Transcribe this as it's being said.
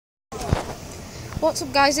What's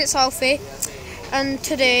up guys, it's Alfie, and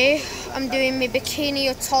today I'm doing my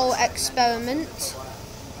bikini atoll experiment.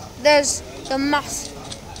 There's the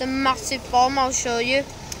massive bomb, I'll show you.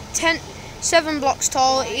 7 blocks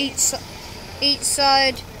tall, each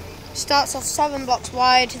side starts off 7 blocks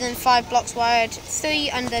wide, then 5 blocks wide,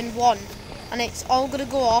 3 and then 1. And it's all going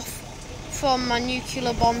to go off from my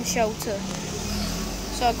nuclear bomb shelter.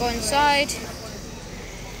 So I'll go inside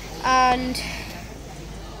and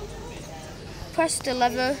press the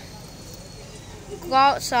lever, go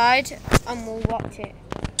outside and we'll watch it.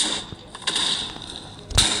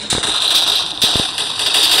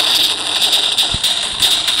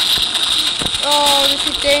 Oh, this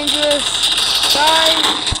is dangerous, guys.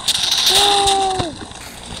 Whoa.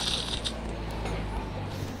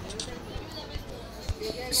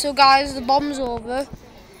 So guys, the bomb's over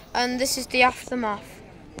and this is the aftermath.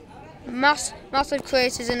 Massive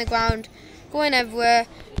craters in the ground, going everywhere,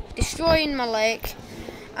 destroying my lake,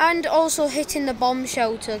 and also hitting the bomb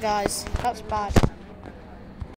shelter, guys. That's bad.